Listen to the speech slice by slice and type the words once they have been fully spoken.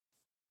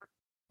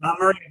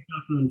Summary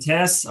of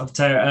tests of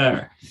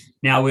Torah.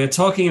 Now, we're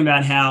talking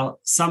about how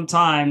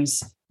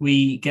sometimes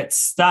we get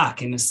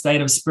stuck in a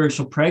state of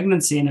spiritual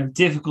pregnancy and have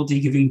difficulty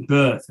giving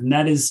birth. And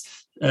that is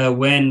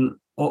when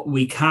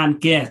we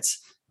can't get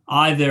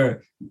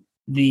either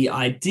the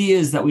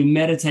ideas that we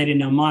meditate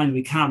in our mind,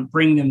 we can't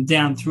bring them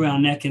down through our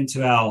neck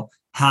into our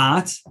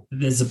heart.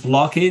 There's a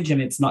blockage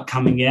and it's not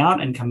coming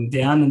out and coming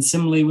down. And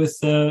similarly with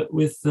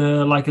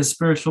like a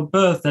spiritual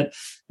birth, that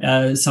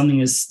something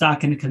is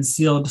stuck in a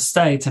concealed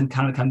state and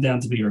can't come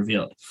down to be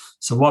revealed.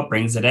 So what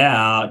brings it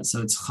out?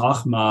 So it's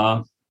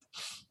Chachma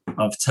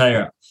of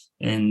Torah,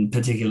 in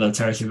particular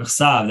Torah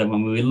Shebachsav, that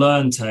when we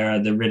learn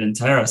Torah, the written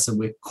Torah, so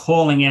we're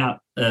calling out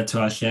to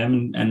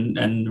Hashem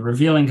and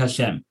revealing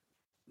Hashem.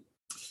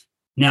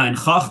 Now in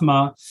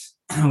Chachma,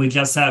 we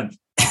just have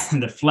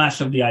the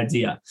flash of the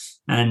idea.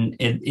 And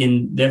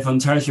therefore in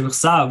Torah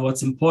Shebachsav,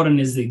 what's important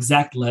is the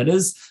exact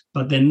letters,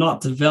 but they're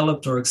not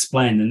developed or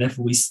explained. And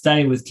therefore we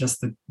stay with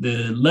just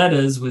the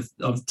letters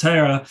of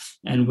Torah,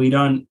 and we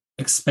don't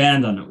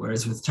expand on it.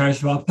 Whereas with Torah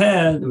Sheba'al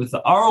Peh, with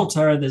the oral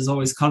Torah, there's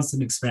always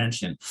constant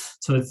expansion.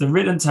 So with the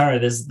written Torah,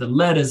 there's the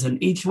letters,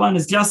 and each one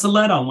is just a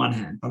letter on one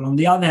hand. But on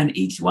the other hand,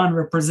 each one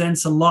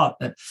represents a lot.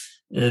 That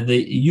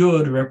the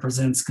Yud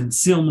represents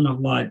concealment of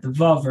light. The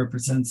Vav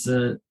represents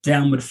a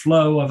downward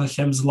flow of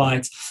Hashem's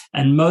light.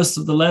 And most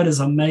of the letters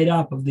are made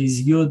up of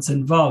these Yuds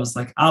and Vavs,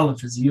 like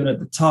Aleph is Yud at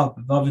the top,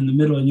 a Vav in the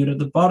middle, and Yud at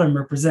the bottom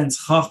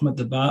represents Chachma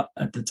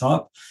at the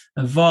top,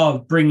 a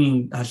Vav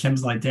bringing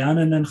Hashem's light down,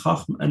 and then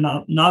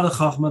another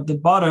Chachma at the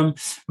bottom,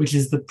 which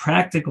is the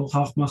practical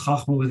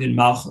Chachma within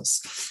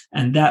Malchus.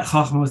 And that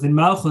Chachma within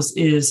Malchus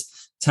is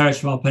Torah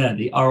Sheba'al Peh,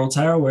 the oral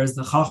Torah, whereas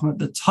the Chachma at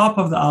the top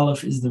of the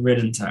Aleph is the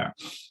written Torah.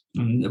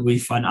 And we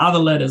find other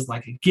letters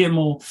like a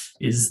Gimel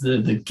is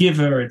the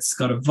giver, it's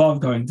got a Vav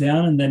going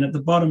down, and then at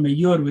the bottom a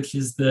Yud, which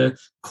is the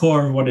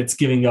core of what it's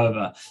giving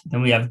over.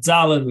 Then we have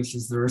Daled, which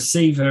is the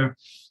receiver,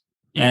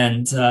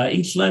 and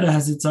each letter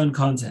has its own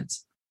content.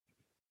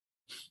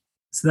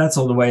 So that's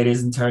all the way it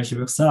is in Torah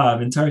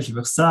Shebachsav. In Torah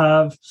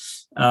Shebachsav,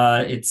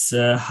 it's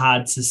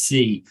hard to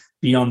see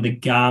beyond the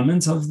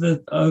garment of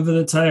over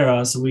the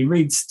Torah. So we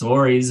read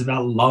stories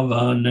about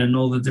Lavan and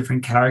all the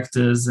different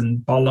characters and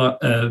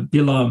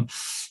Bilam.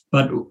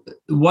 But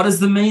what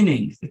is the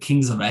meaning? The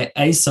kings of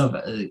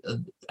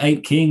Esav,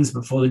 8 kings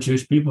before the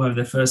Jewish people have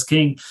their first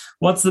king.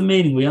 What's the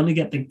meaning? We only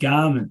get the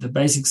garment, the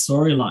basic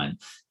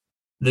storyline.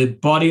 The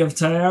body of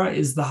Torah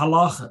is the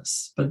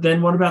halachas. But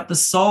then what about the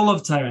soul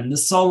of Torah and the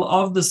soul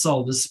of the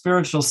soul, the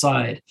spiritual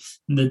side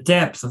and the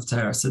depth of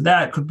Torah? So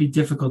that could be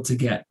difficult to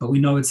get, but we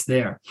know it's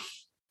there.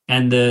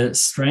 And the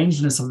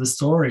strangeness of the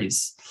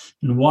stories,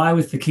 and why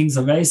with the kings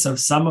of Esav,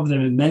 some of them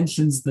it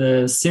mentions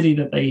the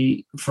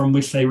city from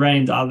which they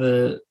reigned,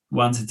 other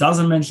ones it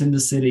doesn't mention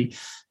the city.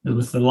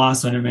 With the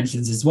last one it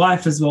mentions his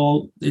wife as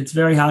well. It's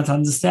very hard to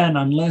understand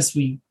unless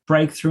we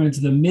break through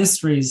into the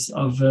mysteries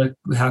of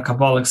how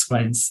Kabbalah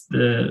explains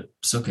the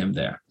psukim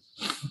there.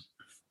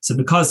 So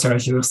because Torah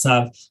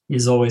Shebachsav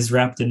is always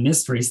wrapped in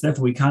mysteries,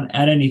 therefore we can't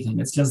add anything.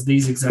 It's just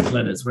these exact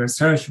letters. Whereas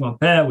Torah Sheba'al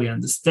Peh, we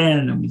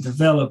understand and we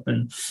develop,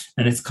 and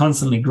it's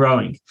constantly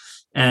growing.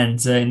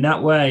 And in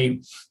that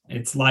way,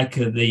 it's like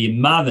the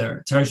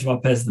mother. Torah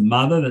Sheba'al Peh is the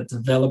mother that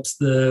develops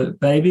the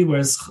baby,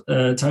 whereas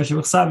Torah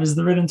Shebachsav is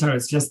the written Torah.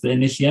 It's just the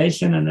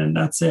initiation, and then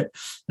that's it.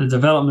 The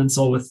development's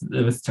all with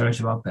Torah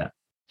Sheba'al Peh.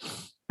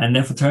 And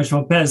therefore Torah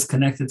Sheba'al Peh is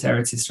connected to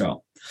Eretz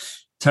Yisrael.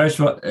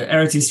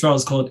 Eretz Yisrael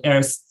is called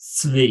Eretz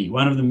Tzvi.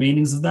 One of the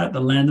meanings of that,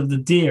 the land of the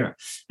deer.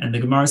 And the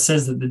Gemara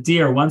says that the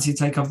deer, once you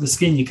take off the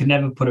skin, you can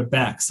never put it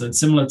back. So it's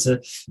similar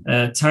to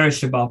Torah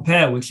Sheba'al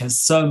Peh, which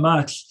has so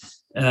much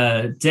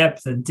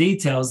depth and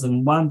details,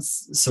 and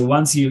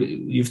once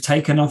you've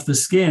taken off the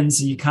skin,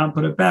 so you can't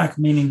put it back,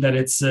 meaning that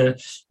it's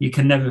you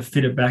can never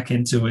fit it back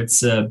into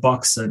its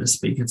box, so to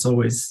speak. It's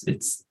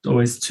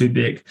always too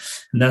big,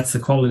 and that's the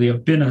quality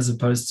of Bina as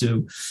opposed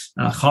to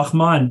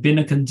Chachma. And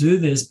Bina can do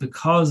this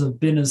because of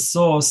Bina's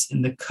source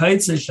in the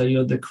Kotzer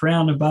Shayod, the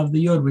crown above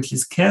the Yod, which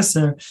is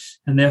Keser,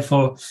 and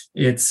therefore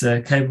it's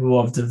capable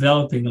of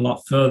developing a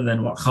lot further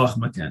than what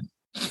Chachma can.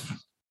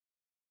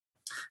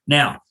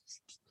 Now,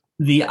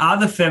 the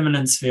other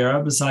feminine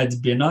sphere besides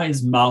Bina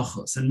is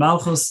Malchus. And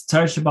Malchus,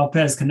 Torah Sheba'al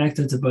Peh, is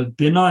connected to both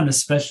Bina and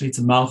especially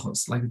to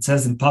Malchus. Like it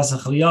says in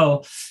Pasach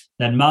Eliyah,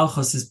 that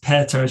Malchus is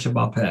Peh Torah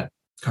Sheba'al Peh,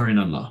 Karin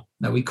Allah.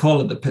 That we call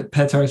it the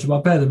Peh Torah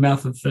Sheba'al Peh, the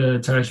mouth of Torah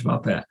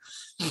Sheba'al Peh.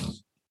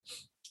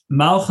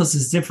 Malchus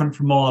is different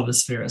from all other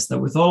spheres. That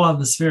with all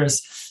other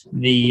spheres,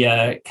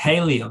 the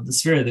keli of the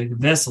sphere, the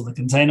vessel, the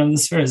container of the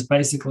sphere is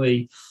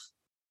basically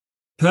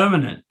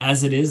permanent.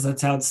 As it is,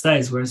 that's how it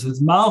stays. Whereas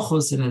with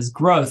Malchus, it has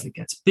growth. It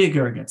gets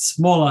bigger, it gets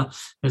smaller.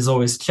 There's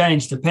always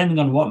change. Depending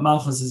on what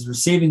Malchus is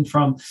receiving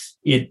from,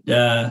 it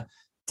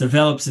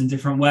develops in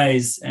different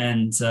ways,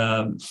 and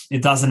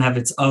it doesn't have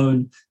its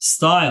own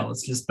style.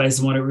 It's just based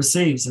on what it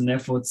receives, and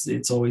therefore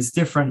it's always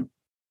different.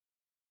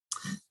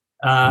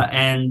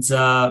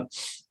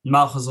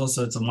 Malchus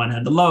also, it's on one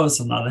hand the lowest,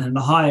 on the other hand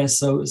the highest.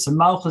 So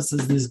Malchus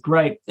has this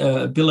great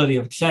ability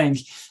of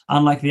change,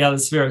 unlike the other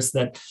spheres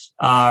that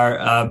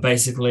are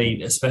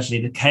basically,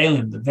 especially the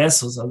kalim, the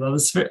vessels of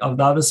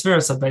the other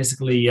spheres are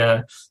basically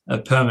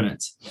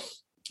permanent.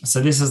 So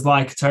this is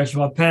like Torah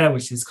Sheba'al Peh,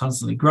 which is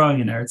constantly growing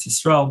in Eretz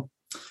Yisrael,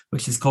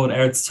 which is called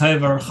Eretz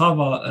Tova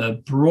Rechava, a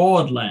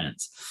broad land.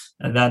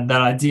 That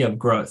idea of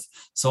growth.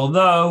 So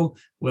although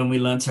when we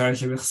learn Torah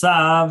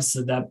Shebechsav,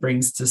 so that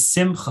brings to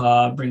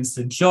simcha, brings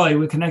to joy,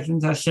 we're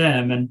connecting to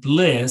Hashem and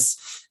bliss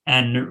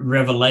and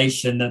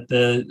revelation that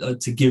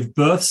to give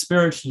birth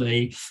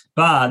spiritually.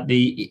 But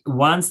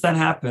once that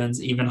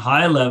happens, even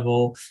higher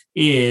level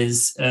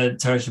is Torah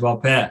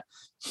Sheba'al Peh,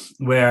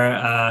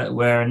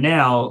 where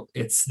now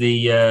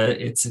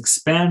it's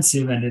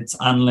expansive and it's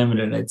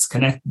unlimited. It's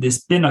connected.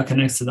 This bina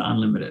connects to the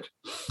unlimited.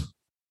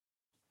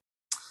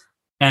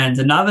 And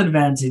another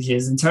advantage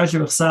is in Torah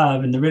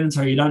Shebechsav, in the written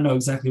Torah, you don't know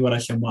exactly what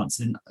Hashem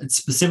wants. And it's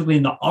specifically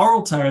in the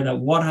oral Torah that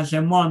what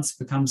Hashem wants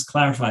becomes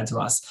clarified to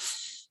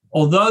us.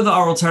 Although the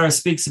oral Torah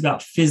speaks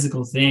about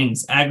physical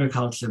things,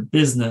 agriculture,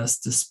 business,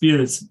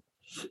 disputes,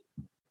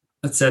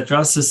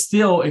 etc., so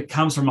still it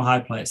comes from a high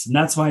place. And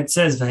that's why it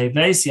says,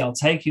 V'hevesi, I'll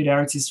take you to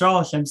Eretz Yisrael,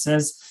 Hashem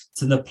says,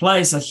 to the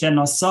place, Hashem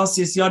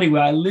Nasasis Yodi,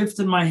 where I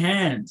lifted my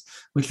hand,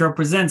 which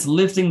represents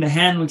lifting the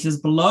hand which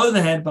is below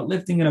the head, but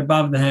lifting it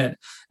above the head.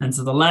 And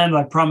to the land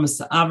I promised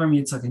to Avram,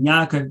 Yitzchak, and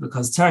Yaakov,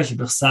 because Torah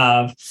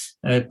Shebechsav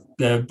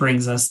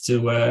brings us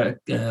to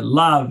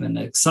love and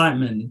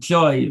excitement, and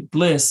joy,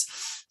 bliss.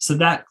 So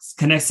that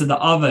connects to the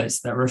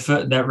avos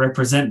that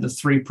represent the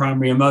three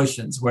primary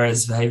emotions,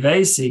 whereas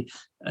V'hevesi,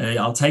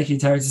 I'll take you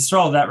to Eretz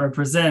Yisrael, that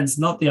represents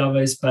not the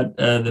avos, but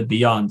the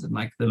beyond. And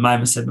like the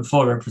Maimon said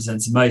before,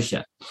 represents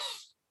Moshe,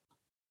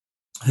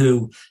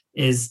 who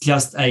is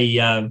just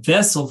a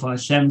vessel for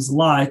Hashem's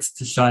light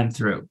to shine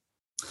through.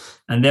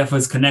 And therefore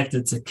is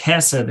connected to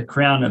Keser, the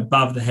crown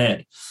above the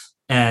head.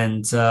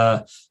 And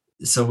so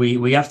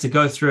we have to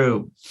go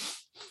through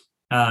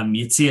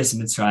Yetzias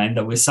Mitzrayim,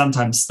 that we're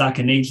sometimes stuck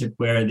in Egypt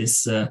where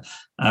this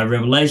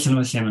revelation of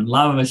Hashem and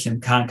love of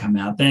Hashem can't come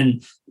out.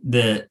 Then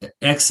the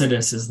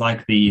Exodus is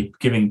like the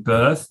giving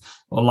birth,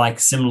 or like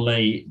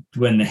similarly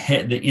when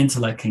the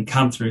intellect can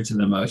come through to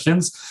the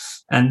emotions.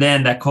 And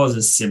then that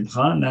causes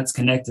simcha, and that's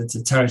connected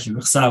to Torah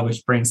Shebechsav,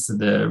 which brings to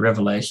the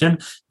revelation.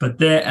 But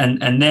there,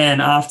 and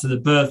then after the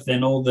birth,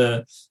 then all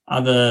the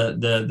other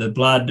the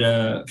blood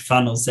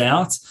funnels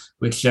out,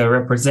 which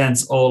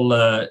represents all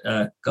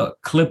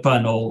klippa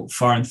and all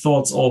foreign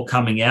thoughts all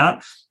coming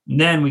out. And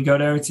then we go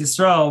to Eretz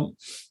Yisrael,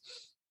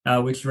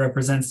 which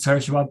represents Torah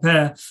Sheba'al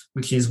Peh,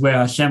 which is where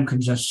Hashem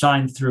can just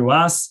shine through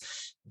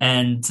us.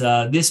 And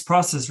this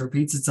process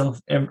repeats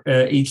itself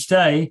each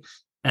day.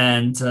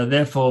 And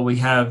therefore, we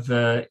have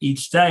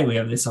each day we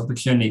have this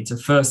opportunity to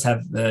first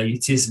have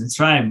Yetzias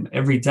Mitzrayim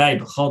every day.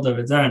 B'chol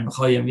Dovid and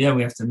B'chol Yom Yom,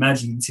 we have to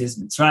imagine Yetzias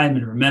Mitzrayim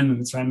and remember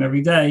Mitzrayim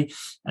every day,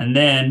 and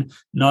then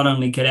not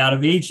only get out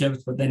of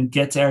Egypt, but then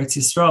get to Eretz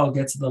Yisrael,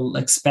 get to the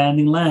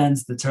expanding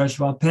lands, the Torah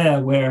Sheba'al Peh,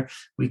 where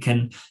we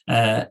can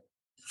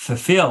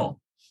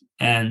fulfill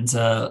and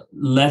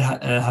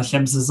let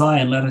Hashem's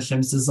desire,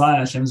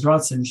 Hashem's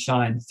Ratzon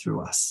shine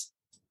through us.